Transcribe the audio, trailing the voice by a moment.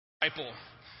disciple.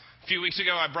 A few weeks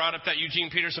ago, I brought up that Eugene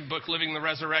Peterson book, Living the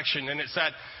Resurrection, and it's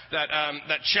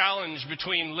that challenge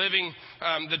between living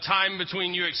the time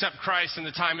between you accept Christ and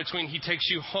the time between He takes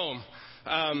you home.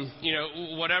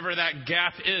 Whatever that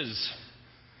gap is,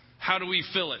 how do we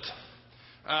fill it?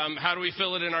 How do we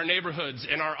fill it in our neighborhoods,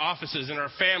 in our offices, in our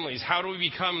families? How do we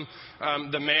become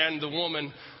the man, the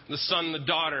woman, the son, the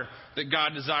daughter that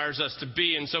God desires us to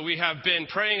be? And so we have been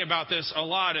praying about this a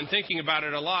lot and thinking about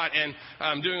it a lot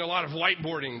and doing a lot of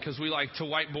whiteboarding because we like to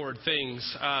whiteboard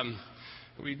things.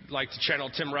 We like to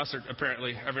channel Tim Russert,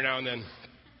 apparently, every now and then.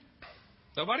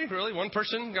 Nobody? Really? One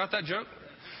person got that joke?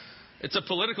 It's a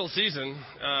political season.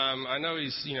 I know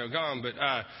he's gone,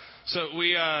 but so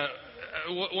we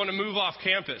want to move off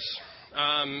campus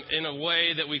in a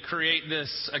way that we create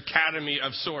this academy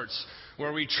of sorts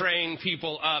where we train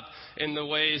people up in the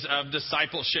ways of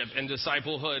discipleship and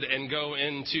disciplehood and go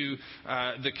into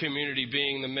the community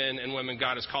being the men and women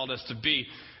God has called us to be.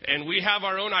 And we have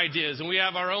our own ideas and we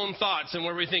have our own thoughts and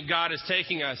where we think God is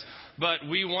taking us. But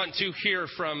we want to hear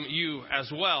from you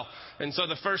as well. And so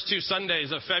the first 2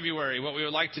 Sundays of February, what we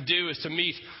would like to do is to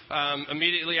meet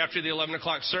immediately after the 11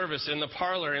 o'clock service in the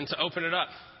parlor and to open it up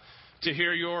to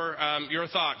hear your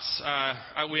thoughts.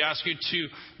 We ask you to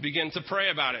begin to pray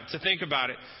about it, to think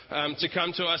about it, to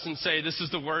come to us and say, this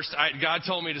is the worst. God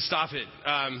told me to stop it.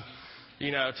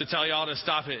 To tell y'all to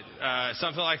stop it.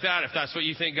 Something like that, if that's what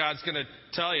you think God's going to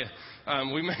tell you.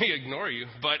 We may ignore you,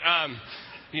 but...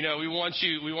 we want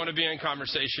to be in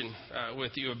conversation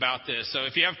with you about this. So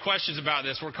if you have questions about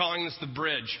this, we're calling this the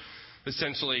bridge,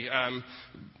 essentially.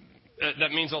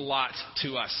 That means a lot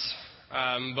to us.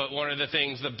 But one of the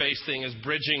things, the base thing, is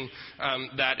bridging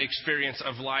that experience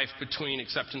of life between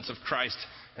acceptance of Christ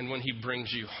and when He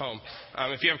brings you home.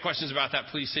 If you have questions about that,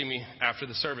 please see me after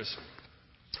the service.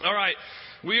 All right.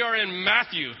 We are in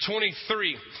Matthew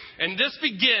 23. And this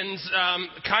begins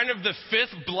kind of the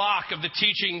 5th block of the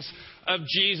teachings of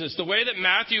Jesus. The way that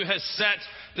Matthew has set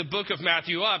the book of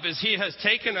Matthew up is he has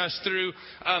taken us through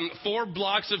 4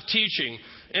 blocks of teaching,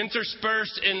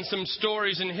 interspersed in some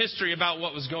stories and history about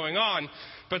what was going on.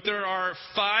 But there are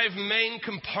 5 main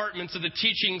compartments of the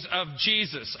teachings of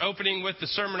Jesus, opening with the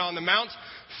Sermon on the Mount,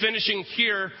 finishing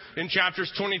here in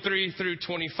chapters 23 through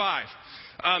 25.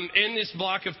 In this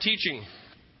block of teaching,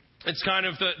 it's kind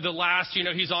of the last,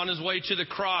 he's on his way to the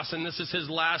cross, and this is his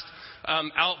last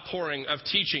outpouring of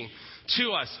teaching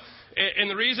to us.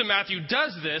 And the reason Matthew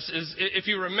does this is, if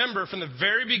you remember from the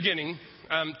very beginning,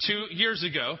 2 years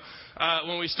ago,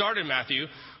 when we started Matthew,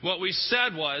 what we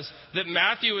said was that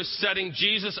Matthew is setting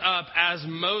Jesus up as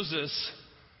Moses,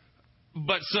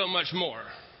 but so much more.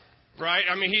 Right?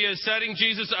 I mean, he is setting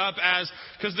Jesus up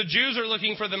because the Jews are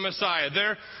looking for the Messiah.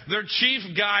 Their chief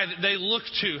guy that they look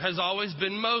to has always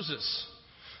been Moses.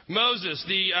 Moses,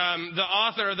 the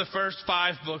author of the first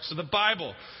 5 books of the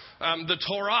Bible, the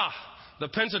Torah, the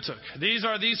Pentateuch. These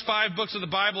are these 5 books of the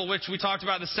Bible, which we talked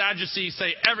about. The Sadducees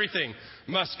say everything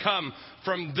must come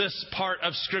from this part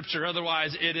of Scripture.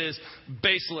 Otherwise, it is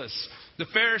baseless. The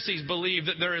Pharisees believe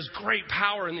that there is great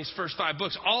power in these first 5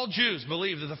 books. All Jews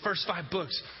believe that the first 5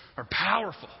 books are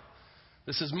powerful.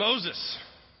 This is Moses.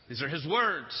 These are his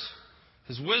words,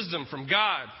 his wisdom from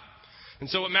God. And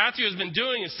so what Matthew has been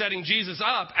doing is setting Jesus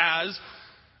up as,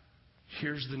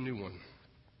 here's the new one.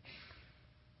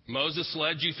 Moses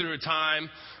led you through a time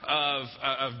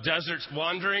of desert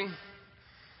wandering,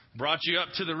 brought you up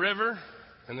to the river,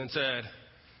 and then said,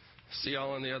 see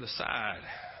y'all on the other side,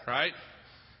 right?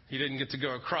 He didn't get to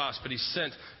go across, but he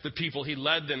sent the people. He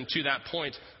led them to that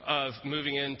point of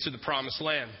moving into the promised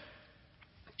land.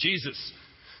 Jesus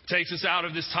takes us out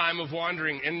of this time of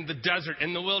wandering in the desert,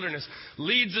 in the wilderness,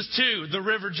 leads us to the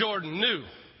River Jordan, new.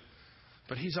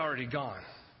 But he's already gone.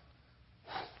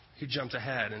 He jumped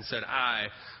ahead and said, I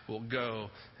will go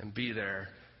and be there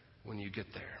when you get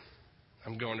there.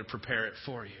 I'm going to prepare it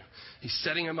for you. He's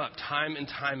setting him up time and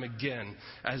time again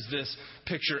as this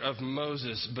picture of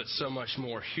Moses, but so much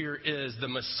more. Here is the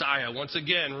Messiah. Once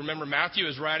again, remember, Matthew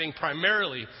is writing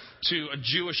primarily to a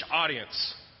Jewish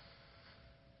audience,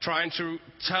 trying to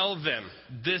tell them,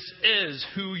 this is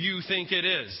who you think it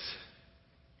is.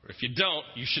 Or if you don't,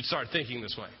 you should start thinking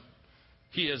this way.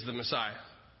 He is the Messiah.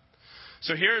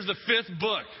 So here's the 5th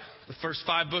book, the first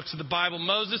 5 books of the Bible,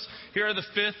 Moses. Here are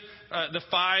the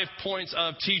 5 points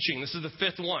of teaching. This is the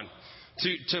 5th one,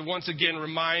 to once again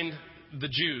remind the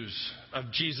Jews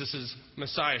of Jesus'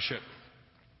 messiahship.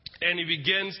 And he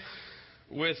begins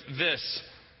with this.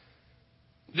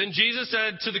 Then Jesus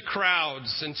said to the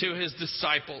crowds and to his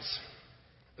disciples,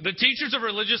 the teachers of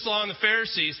religious law and the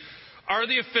Pharisees are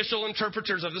the official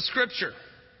interpreters of the Scripture.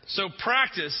 So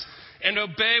practice and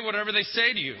obey whatever they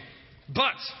say to you.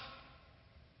 But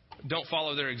Don't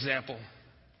follow their example,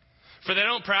 for they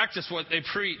don't practice what they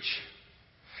preach.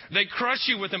 They crush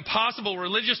you with impossible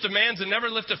religious demands and never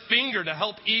lift a finger to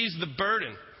help ease the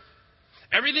burden.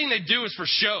 Everything they do is for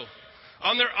show.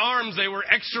 On their arms, they were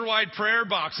extra wide prayer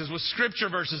boxes with scripture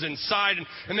verses inside,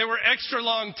 and there were extra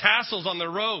long tassels on their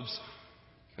robes.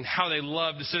 And how they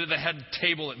love to sit at the head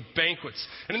table at banquets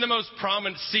and in the most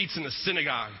prominent seats in the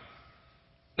synagogue.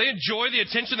 They enjoy the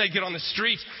attention they get on the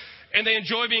streets, and they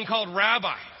enjoy being called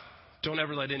rabbi. Don't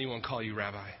ever let anyone call you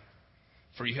rabbi,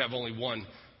 for you have only one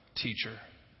teacher.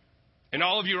 And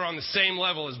all of you are on the same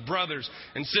level as brothers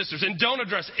and sisters. And don't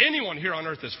address anyone here on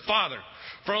earth as father,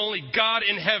 for only God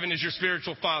in heaven is your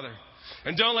spiritual father.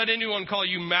 And don't let anyone call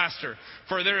you master,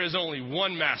 for there is only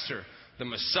one master, the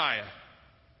Messiah.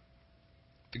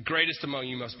 The greatest among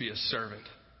you must be a servant.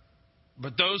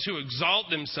 But those who exalt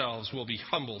themselves will be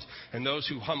humbled, and those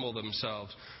who humble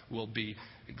themselves will be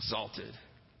exalted.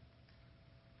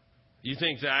 You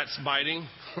think that's biting?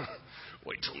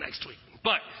 Wait till next week.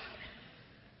 But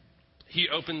he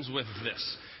opens with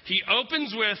this. He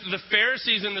opens with the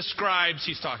Pharisees and the scribes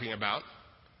he's talking about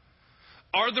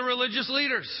are the religious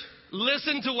leaders.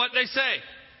 Listen to what they say.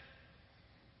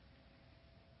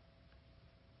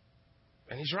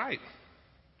 And he's right.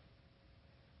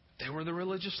 They were the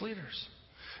religious leaders.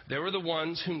 They were the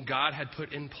ones whom God had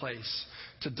put in place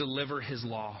to deliver his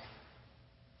law.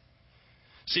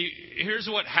 See, here's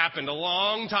what happened a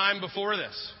long time before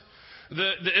this.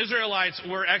 The Israelites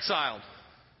were exiled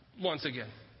once again.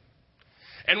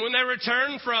 And when they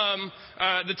return from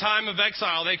the time of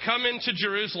exile, they come into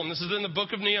Jerusalem. This is in the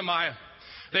book of Nehemiah.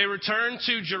 They return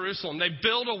to Jerusalem. They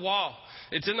build a wall.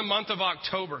 It's in the month of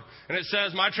October. And it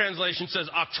says, my translation says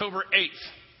October 8th.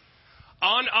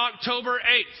 On October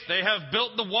 8th, they have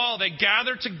built the wall. They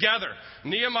gather together.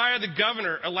 Nehemiah, the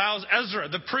governor, allows Ezra,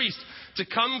 the priest, to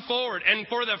come forward. And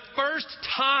for the first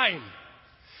time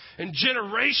in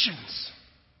generations,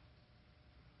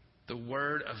 the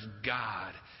word of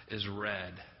God is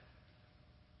read.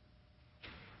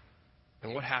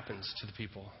 And what happens to the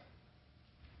people?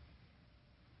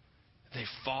 They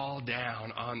fall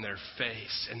down on their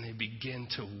face and they begin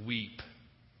to weep.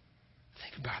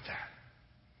 Think about that.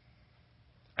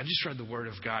 I just read the word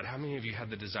of God. How many of you had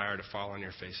the desire to fall on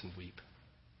your face and weep?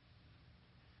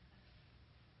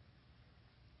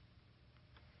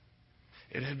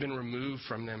 It had been removed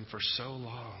from them for so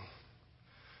long.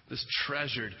 This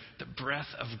treasured, the breath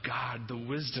of God, the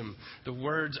wisdom, the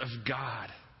words of God.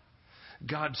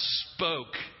 God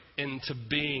spoke into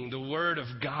being. The word of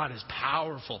God is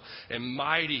powerful and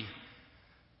mighty.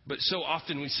 But so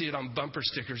often we see it on bumper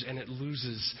stickers and it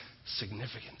loses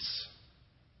significance.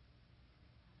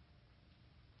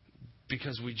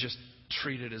 Because we just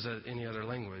treat it as any other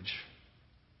language.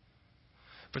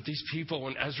 But these people,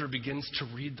 when Ezra begins to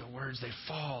read the words, they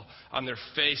fall on their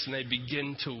face and they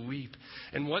begin to weep.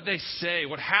 And what they say,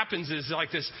 what happens is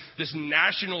like this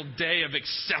national day of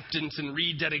acceptance and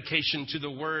rededication to the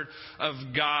word of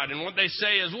God. And what they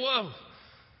say is, whoa.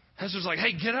 Ezra's like,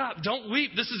 hey, get up. Don't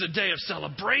weep. This is a day of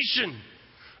celebration.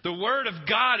 The word of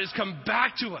God has come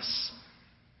back to us.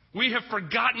 We have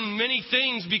forgotten many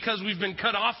things because we've been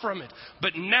cut off from it.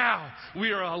 But now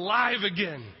we are alive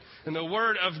again in the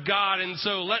word of God. And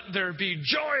so let there be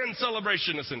joy and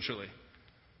celebration, essentially.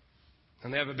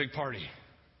 And they have a big party.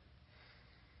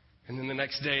 And then the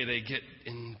next day they get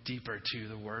in deeper to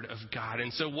the word of God.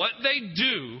 And so what they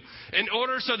do in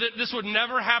order so that this would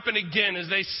never happen again is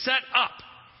they set up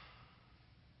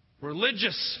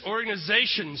religious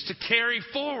organizations to carry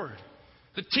forward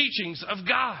the teachings of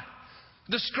God.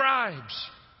 The scribes,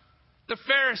 the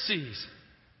Pharisees,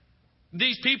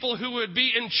 these people who would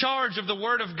be in charge of the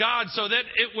word of God so that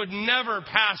it would never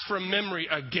pass from memory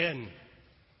again.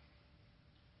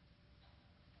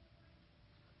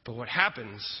 But what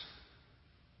happens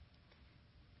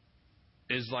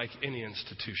is like any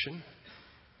institution,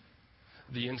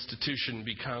 the institution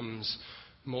becomes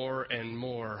more and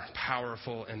more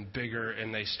powerful and bigger,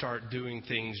 and they start doing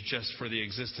things just for the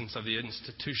existence of the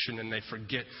institution, and they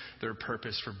forget their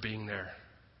purpose for being there.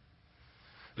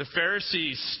 The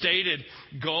Pharisees' stated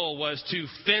goal was to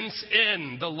fence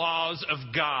in the laws of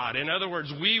God. In other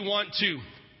words, we want to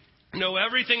know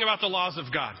everything about the laws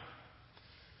of God.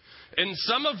 And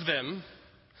some of them,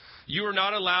 you are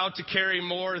not allowed to carry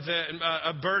more than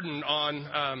a burden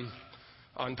on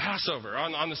Passover,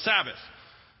 on the Sabbath.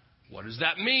 What does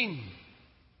that mean?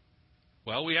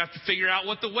 Well, we have to figure out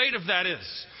what the weight of that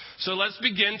is. So let's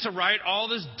begin to write all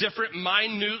these different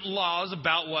minute laws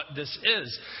about what this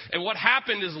is. And what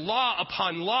happened is law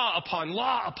upon law upon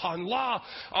law upon law.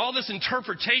 All this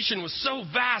interpretation was so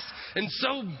vast and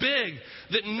so big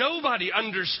that nobody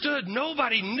understood,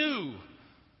 nobody knew,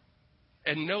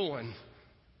 and no one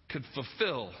could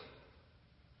fulfill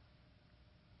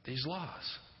these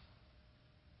laws.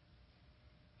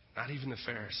 Not even the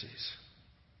Pharisees.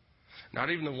 Not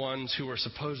even the ones who were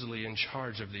supposedly in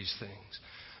charge of these things.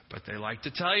 But they like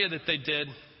to tell you that they did.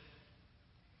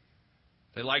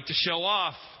 They like to show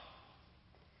off.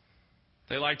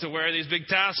 They like to wear these big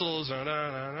tassels. Now,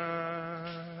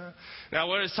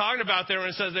 what it's talking about there when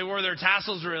it says they wore their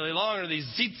tassels really long are these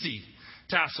tzitzit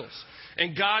tassels.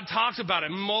 And God talks about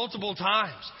it multiple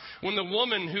times. When the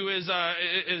woman who is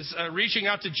reaching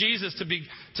out to Jesus to be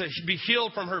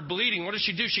healed from her bleeding, what does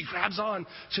she do? She grabs on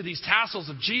to these tassels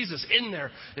of Jesus. In there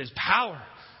is power.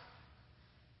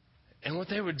 And what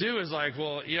they would do is like,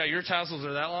 well, yeah, your tassels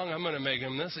are that long. I'm going to make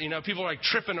them this. You know, people are like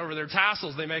tripping over their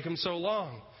tassels. They make them so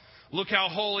long. Look how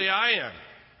holy I am.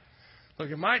 Look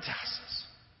at my tassels.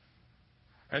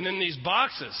 And then these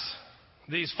boxes,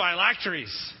 these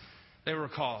phylacteries, they were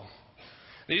called.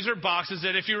 These are boxes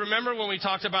that, if you remember when we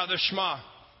talked about the Shema,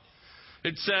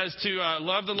 it says to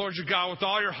love the Lord your God with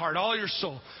all your heart, all your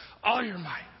soul, all your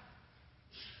might.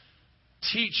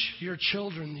 Teach your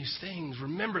children these things.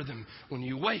 Remember them when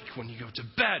you wake, when you go to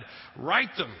bed.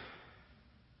 Write them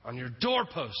on your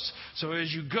doorposts. So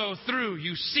as you go through,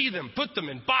 you see them. Put them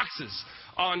in boxes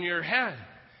on your head.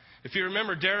 If you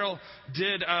remember, Daryl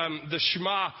did the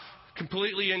Shema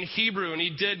completely in Hebrew, and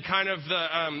he did kind of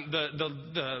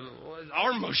the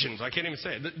arm motions. I can't even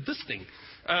say it. This thing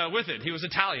with it. He was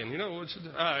Italian, you know,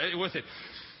 with it.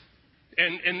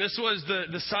 And this was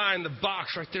the sign, the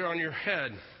box right there on your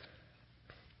head.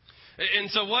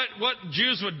 And so what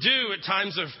Jews would do at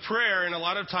times of prayer, and a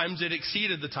lot of times it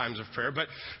exceeded the times of prayer, but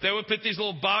they would put these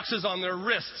little boxes on their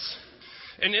wrists.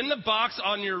 And in the box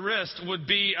on your wrist would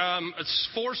be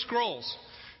 4 scrolls.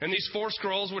 And these 4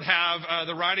 scrolls would have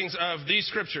the writings of these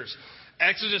scriptures.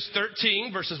 Exodus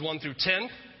 13, verses 1 through 10.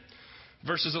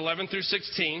 Verses 11 through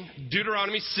 16.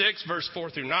 Deuteronomy 6, verse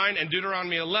 4 through 9. And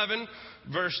Deuteronomy 11,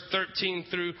 verse 13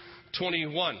 through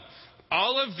 21.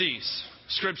 All of these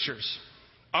scriptures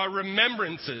are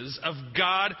remembrances of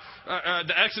God.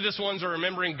 The Exodus ones are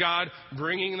remembering God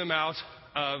bringing them out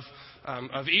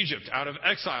of Egypt, out of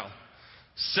exile.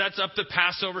 Sets up the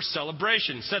Passover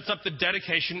celebration. Sets up the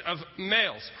dedication of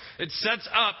males. It sets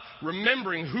up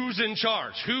remembering who's in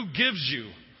charge. Who gives you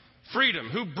freedom.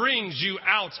 Who brings you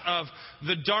out of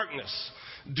the darkness.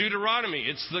 Deuteronomy,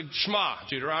 it's the Shema.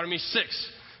 Deuteronomy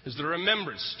 6 is the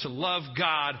remembrance to love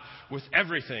God with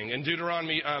everything. And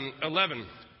Deuteronomy 11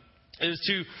 is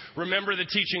to remember the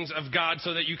teachings of God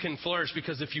so that you can flourish,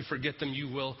 because if you forget them, you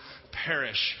will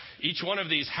perish. Each one of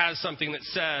these has something that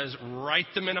says, write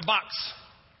them in a box.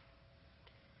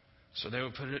 So they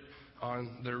would put it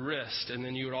on their wrist, and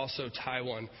then you would also tie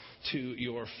one to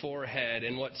your forehead.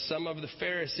 And what some of the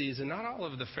Pharisees, and not all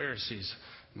of the Pharisees,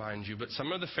 mind you, but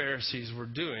some of the Pharisees were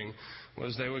doing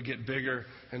was they would get bigger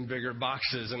and bigger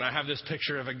boxes. And I have this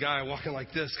picture of a guy walking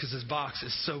like this because his box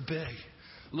is so big.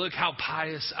 Look how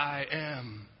pious I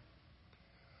am.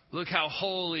 Look how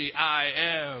holy I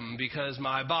am because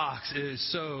my box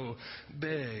is so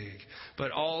big.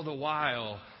 But all the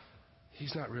while,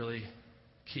 he's not really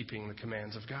keeping the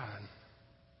commands of God.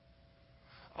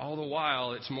 All the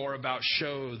while, it's more about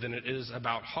show than it is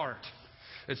about heart.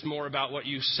 It's more about what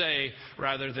you say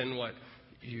rather than what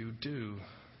you do.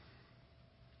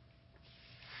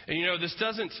 And you know, this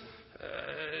doesn't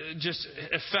just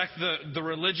affect the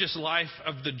religious life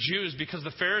of the Jews, because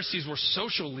the Pharisees were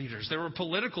social leaders. They were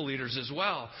political leaders as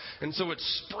well. And so it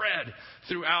spread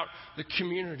throughout the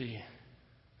community.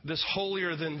 This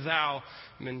holier than thou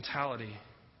mentality.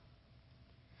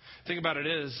 The thing about it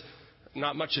is,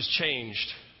 not much has changed.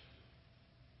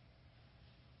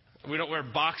 We don't wear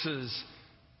boxes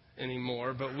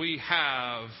anymore, but we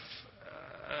have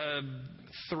a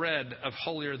thread of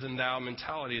holier than thou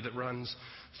mentality that runs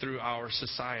through our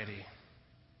society.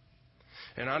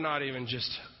 And I'm not even just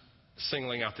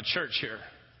singling out the church here.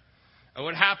 And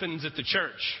what happens at the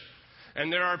church?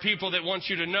 And there are people that want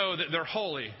you to know that they're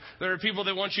holy. There are people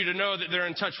that want you to know that they're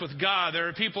in touch with God. There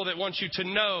are people that want you to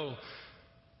know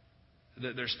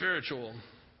that they're spiritual.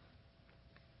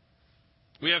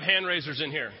 We have hand raisers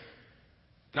in here.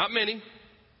 Not many,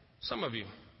 some of you.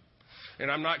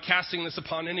 And I'm not casting this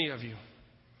upon any of you.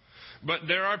 But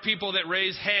there are people that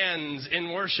raise hands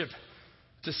in worship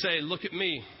to say, look at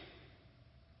me.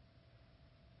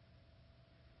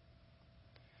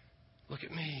 Look at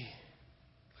me.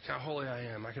 Look how holy I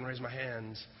am. I can raise my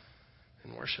hands.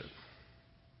 in worship.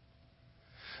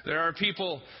 There are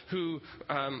people who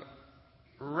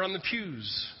run the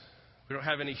pews. We don't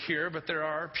have any here, but there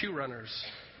are pew runners.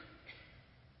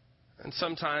 And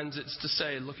sometimes it's to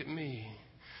say, look at me.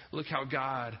 Look how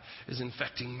God is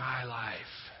infecting my life.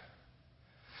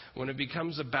 When it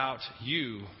becomes about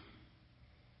you,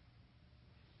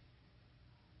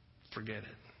 forget it.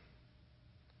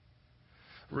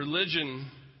 Religion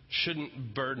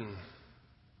shouldn't burden.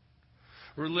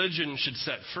 Religion should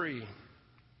set free.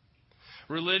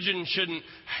 Religion shouldn't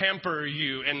hamper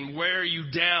you and wear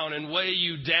you down and weigh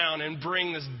you down and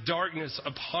bring this darkness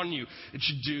upon you. It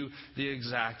should do the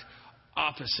exact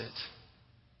opposite.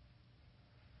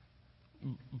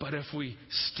 But if we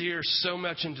steer so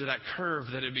much into that curve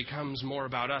that it becomes more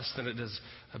about us than it is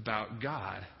about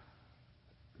God,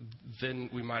 then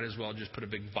we might as well just put a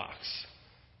big box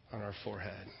on our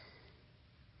forehead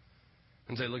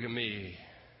and say, look at me.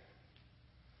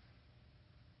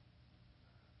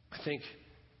 I think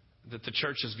that the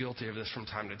church is guilty of this from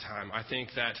time to time. I think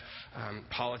that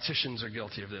politicians are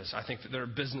guilty of this. I think that there are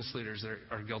business leaders that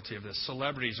are guilty of this.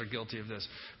 Celebrities are guilty of this.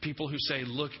 People who say,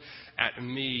 look at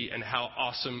me and how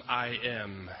awesome I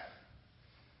am.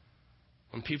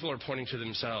 When people are pointing to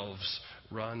themselves,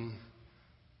 run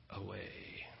away.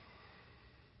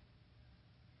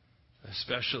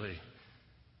 Especially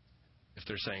if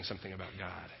they're saying something about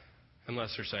God.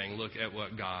 Unless they're saying, look at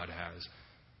what God has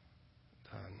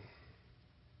done.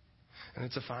 And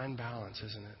it's a fine balance,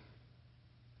 isn't it?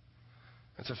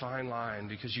 It's a fine line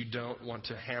because you don't want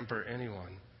to hamper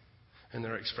anyone in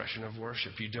their expression of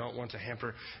worship. You don't want to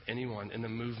hamper anyone in the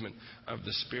movement of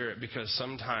the Spirit because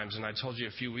sometimes, and I told you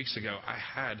a few weeks ago, I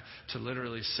had to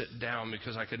literally sit down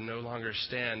because I could no longer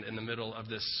stand in the middle of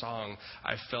this song.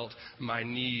 I felt my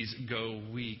knees go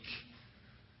weak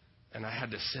and I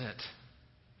had to sit.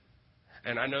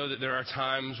 And I know that there are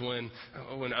times when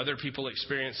other people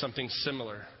experience something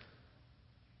similar.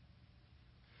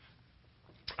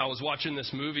 I was watching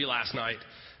this movie last night,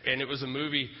 and it was a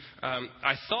movie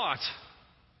I thought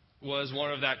was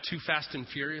one of that Too Fast and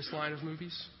Furious line of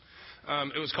movies.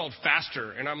 It was called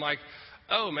Faster, and I'm like,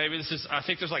 oh, maybe this is, I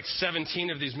think there's like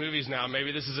 17 of these movies now.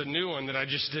 Maybe this is a new one that I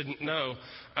just didn't know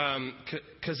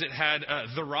because it had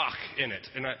The Rock in it,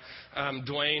 and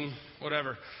Dwayne,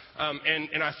 whatever.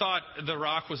 And I thought The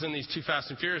Rock was in these Too Fast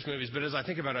and Furious movies, but as I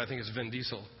think about it, I think it's Vin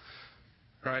Diesel.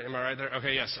 Right? Am I right there?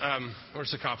 Okay, yes. Or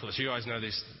Sakopoulos. You always know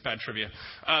these bad trivia.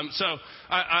 So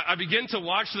I begin to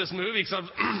watch this movie because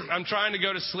I'm trying to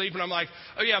go to sleep, and I'm like,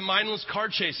 oh, yeah, mindless car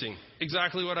chasing.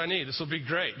 Exactly what I need. This will be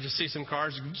great. Just see some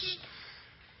cars.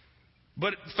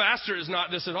 But Faster is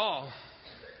not this at all.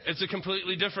 It's a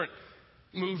completely different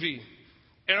movie.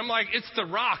 And I'm like, it's The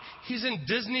Rock. He's in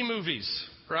Disney movies,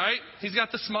 right? He's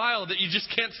got the smile that you just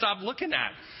can't stop looking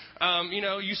at.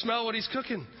 You smell what he's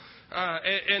cooking.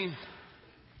 And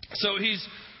so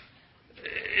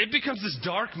it becomes this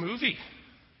dark movie.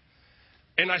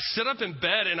 And I sit up in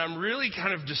bed and I'm really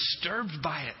kind of disturbed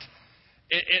by it.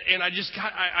 And I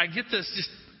get this just,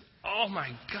 oh my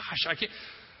gosh, I can't.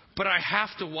 But I have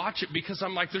to watch it because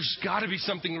I'm like, there's got to be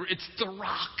something. It's The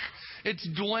Rock. It's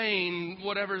Dwayne,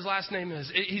 whatever his last name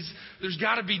is. There's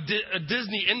got to be a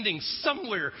Disney ending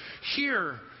somewhere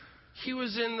here. He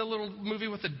was in the little movie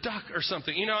with the duck or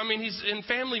something. He's in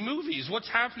family movies. What's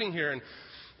happening here?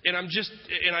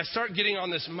 And I start getting on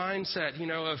this mindset,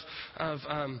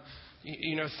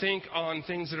 think on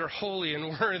things that are holy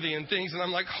and worthy and things. And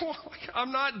I'm like, oh,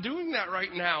 I'm not doing that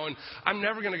right now. And I'm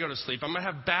never going to go to sleep. I'm going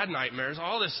to have bad nightmares,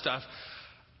 all this stuff.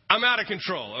 I'm out of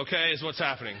control, okay, is what's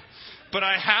happening. But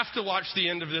I have to watch the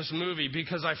end of this movie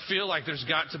because I feel like there's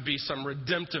got to be some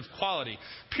redemptive quality.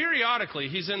 Periodically,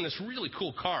 he's in this really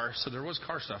cool car. So there was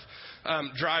car stuff,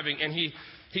 driving. And he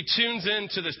tunes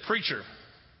into this preacher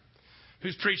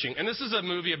who's preaching. And this is a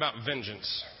movie about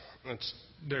vengeance.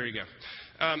 There you go.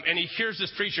 And he hears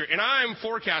this preacher. And I'm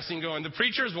forecasting going, the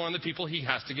preacher is one of the people he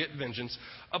has to get vengeance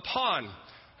upon.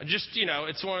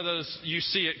 It's one of those you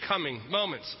see it coming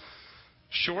moments.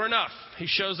 Sure enough, he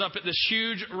shows up at this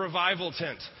huge revival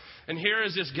tent. And here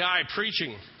is this guy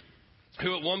preaching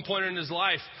who at one point in his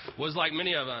life was like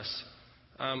many of us,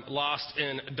 lost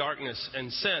in darkness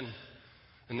and sin.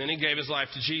 And then he gave his life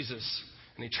to Jesus.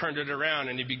 And he turned it around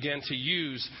and he began to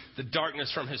use the darkness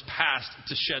from his past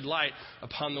to shed light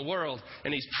upon the world.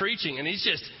 And he's preaching and he's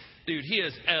just, dude, he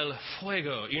is el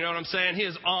fuego. You know what I'm saying? He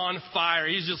is on fire.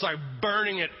 He's just like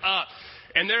burning it up.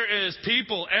 And there is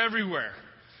people everywhere.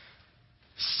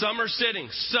 Some are sitting,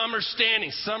 some are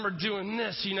standing, some are doing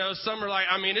this, some are like,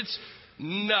 it's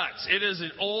nuts. It is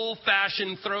an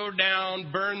old-fashioned throw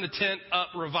down, burn the tent up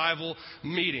revival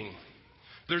meeting.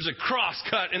 there's a cross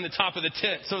cut in the top of the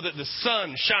tent so that the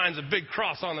sun shines a big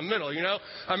cross on the middle, you know?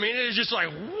 I mean, it is just like,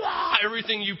 wow,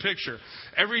 everything you picture.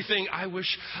 Everything I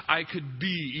wish I could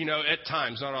be, you know, at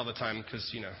times. Not all the time, because,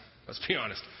 you know, let's be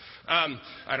honest.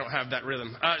 I don't have that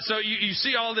rhythm. So you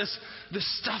see all this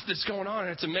stuff that's going on,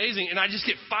 and it's amazing. And I just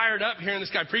get fired up hearing this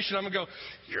guy preaching. I'm going to go,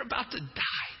 you're about to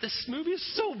die. This movie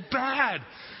is so bad.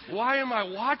 Why am I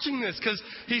watching this? Because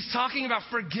he's talking about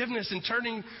forgiveness and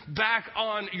turning back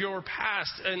on your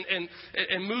past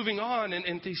and moving on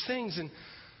and these things. And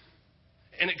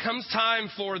it comes time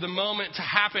for the moment to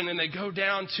happen, and they go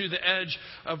down to the edge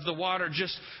of the water,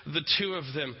 just the two of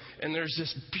them. And there's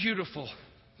this beautiful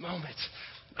moment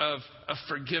of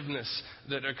forgiveness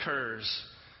that occurs.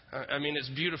 I mean, it's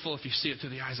beautiful if you see it through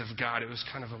the eyes of God. It was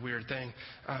kind of a weird thing.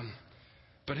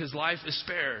 But his life is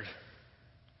spared.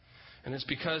 And it's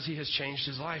because he has changed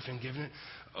his life and given it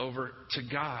over to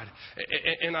God.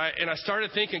 And I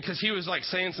started thinking, because he was like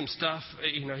saying some stuff,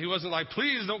 you know, he wasn't like,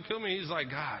 please don't kill me. He's like,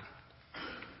 God,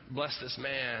 bless this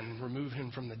man, remove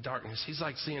him from the darkness. He's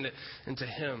like seeing it into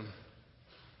him.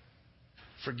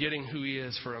 Forgetting who he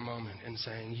is for a moment and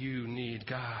saying, you need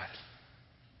God.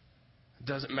 It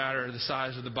doesn't matter the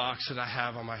size of the box that I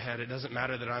have on my head. It doesn't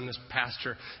matter that I'm this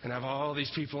pastor and I have all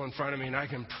these people in front of me and I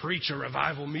can preach a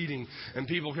revival meeting and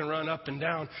people can run up and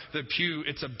down the pew.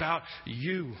 It's about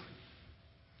you.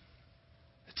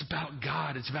 It's about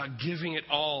God. It's about giving it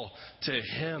all to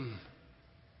him.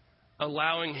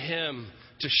 Allowing him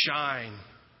to shine.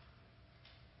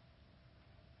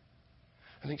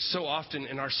 I think so often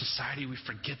in our society we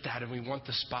forget that and we want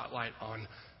the spotlight on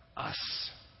us.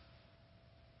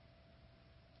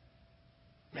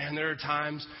 Man, there are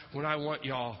times when I want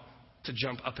y'all to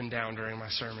jump up and down during my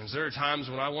sermons. There are times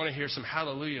when I want to hear some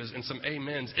hallelujahs and some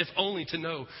amens, if only to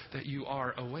know that you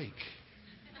are awake.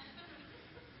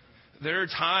 There are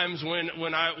times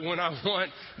when I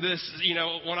want this, you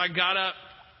know, when I got up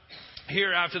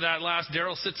here after that last,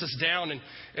 Daryl sits us down,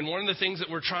 and one of the things that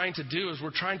we're trying to do is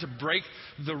we're trying to break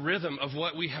the rhythm of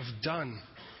what we have done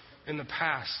in the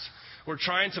past. We're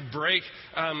trying to break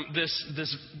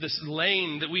this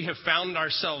lane that we have found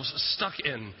ourselves stuck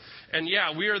in. And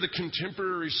yeah, we are the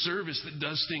contemporary service that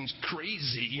does things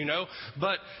crazy, you know.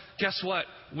 But guess what?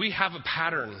 We have a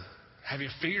pattern. Have you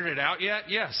figured it out yet?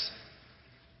 Yes.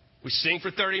 We sing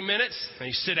for 30 minutes, and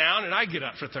you sit down, and I get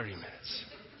up for 30 minutes.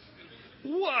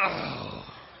 Whoa!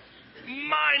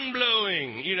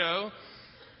 Mind-blowing, you know.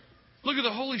 Look at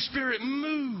the Holy Spirit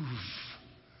move.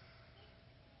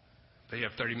 But you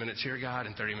have 30 minutes here, God,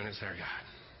 and 30 minutes there, God.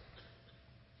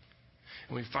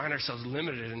 And we find ourselves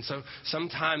limited. And so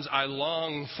sometimes I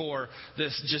long for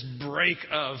this just break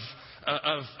of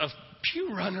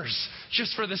pew runners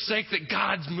just for the sake that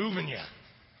God's moving you.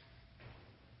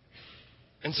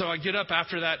 And so I get up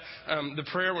after that, the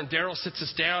prayer when Daryl sits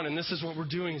us down, and this is what we're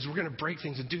doing, is we're going to break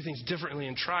things and do things differently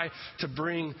and try to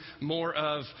bring more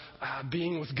of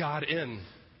being with God in.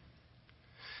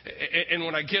 And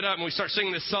when I get up and we start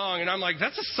singing this song, and I'm like,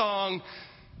 that's a song,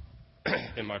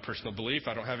 in my personal belief,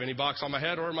 I don't have any box on my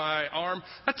head or my arm,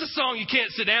 that's a song you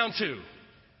can't sit down to.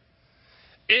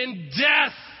 In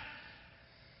death,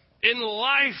 in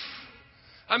life,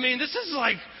 I mean, this is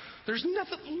like, there's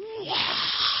nothing,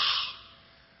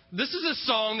 this is a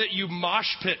song that you mosh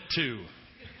pit to.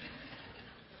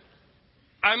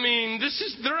 I mean,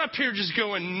 they're up here just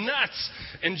going nuts.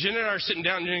 And Jen and I are sitting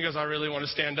down, and Jen goes, I really want to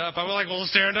stand up. I'm like, well,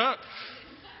 stand up.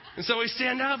 And so we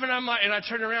stand up, and I'm like, and I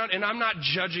turn around, and I'm not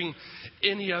judging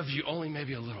any of you, only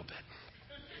maybe a little bit.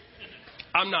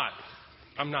 I'm not.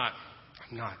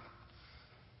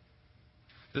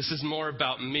 This is more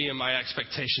about me and my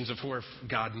expectations of where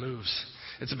God moves.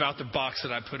 It's about the box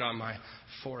that I put on my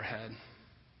forehead.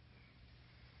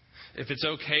 If it's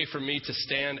okay for me to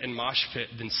stand and mosh pit,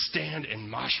 then stand and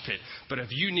mosh pit. But if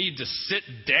you need to sit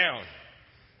down,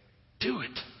 do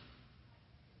it.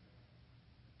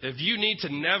 If you need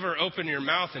to never open your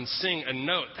mouth and sing a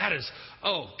note, that is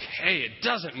okay. It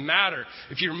doesn't matter.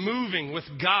 If you're moving with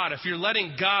God, if you're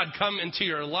letting God come into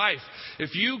your life,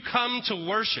 if you come to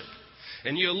worship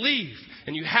and you leave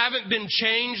and you haven't been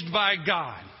changed by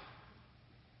God,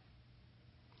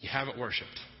 you haven't worshiped.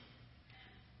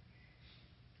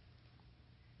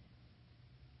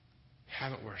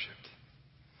 Haven't worshipped.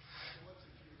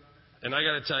 And I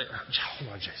got to tell you,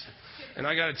 hold on, Jason. And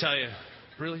I got to tell you,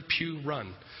 really, pew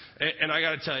run. And I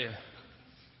got to tell you,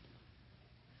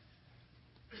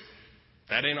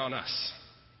 that ain't on us.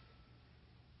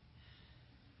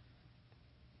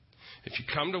 If you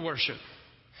come to worship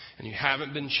and you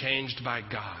haven't been changed by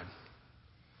God,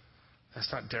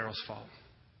 that's not Daryl's fault.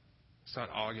 It's not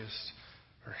August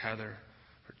or Heather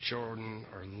or or Jordan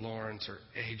or Lawrence or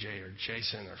AJ or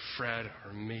Jason or Fred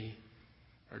or me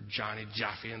or Johnny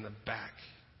Jaffe in the back.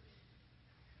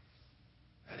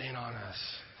 That ain't on us.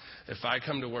 If I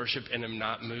come to worship and am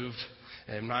not moved,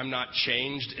 and I'm not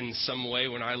changed in some way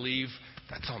when I leave,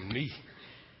 that's on me.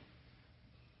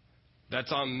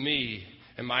 That's on me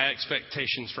and my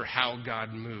expectations for how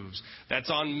God moves. That's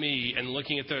on me and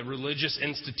looking at the religious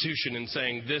institution and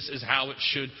saying, this is how it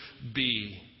should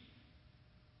be.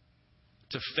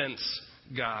 To fence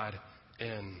God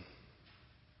in.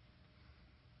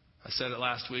 I said it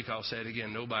last week, I'll say it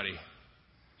again. Nobody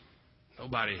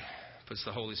puts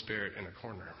the Holy Spirit in a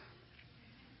corner.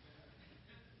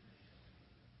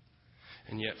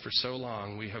 And yet for so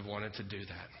long we have wanted to do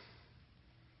that.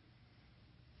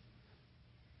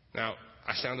 Now,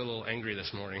 I sound a little angry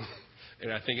this morning,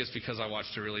 and I think it's because I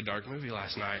watched a really dark movie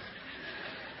last night.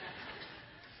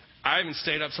 I even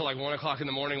stayed up till like 1 o'clock in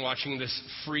the morning watching this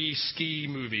free ski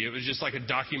movie. It was just like a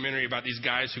documentary about these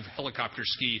guys who helicopter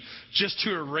ski just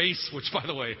to erase, which by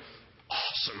the way,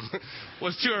 awesome,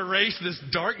 was to erase this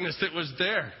darkness that was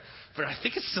there. But I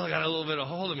think it's still got a little bit of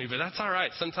hold of me, but that's all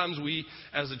right. Sometimes we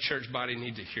as a church body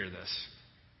need to hear this.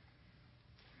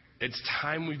 It's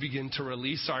time we begin to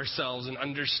release ourselves and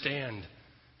understand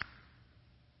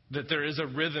that there is a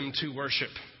rhythm to worship.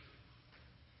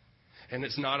 And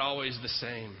it's not always the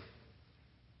same.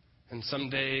 And some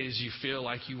days you feel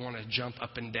like you want to jump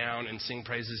up and down and sing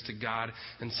praises to God.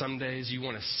 And some days you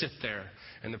want to sit there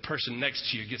and the person next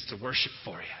to you gets to worship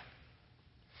for you.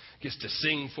 Gets to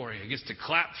sing for you. Gets to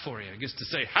clap for you. Gets to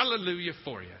say hallelujah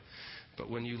for you. But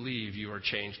when you leave, you are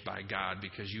changed by God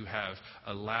because you have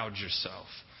allowed yourself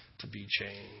to be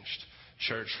changed.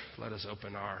 Church, let us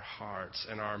open our hearts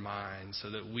and our minds so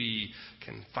that we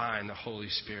can find the Holy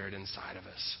Spirit inside of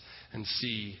us and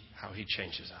see how He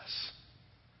changes us.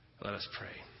 Let us pray.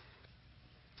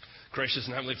 Gracious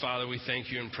and Heavenly Father, we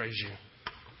thank you and praise you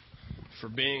for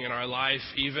being in our life,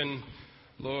 even,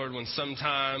 Lord, when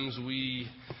sometimes we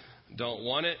don't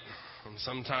want it, and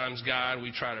sometimes, God,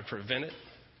 we try to prevent it.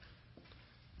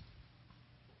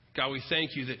 God, we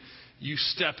thank you that you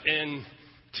step in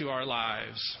to our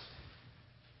lives.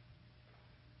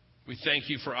 We thank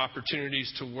you for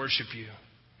opportunities to worship you.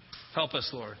 Help us,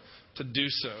 Lord, to do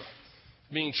so,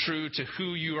 being true to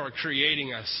who you are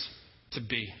creating us to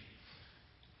be.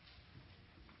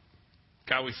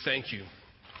 God, we thank you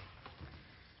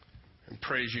and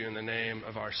praise you in the name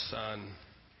of our Son,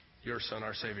 your Son,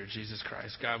 our Savior, Jesus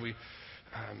Christ. God,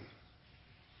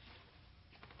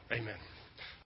 amen.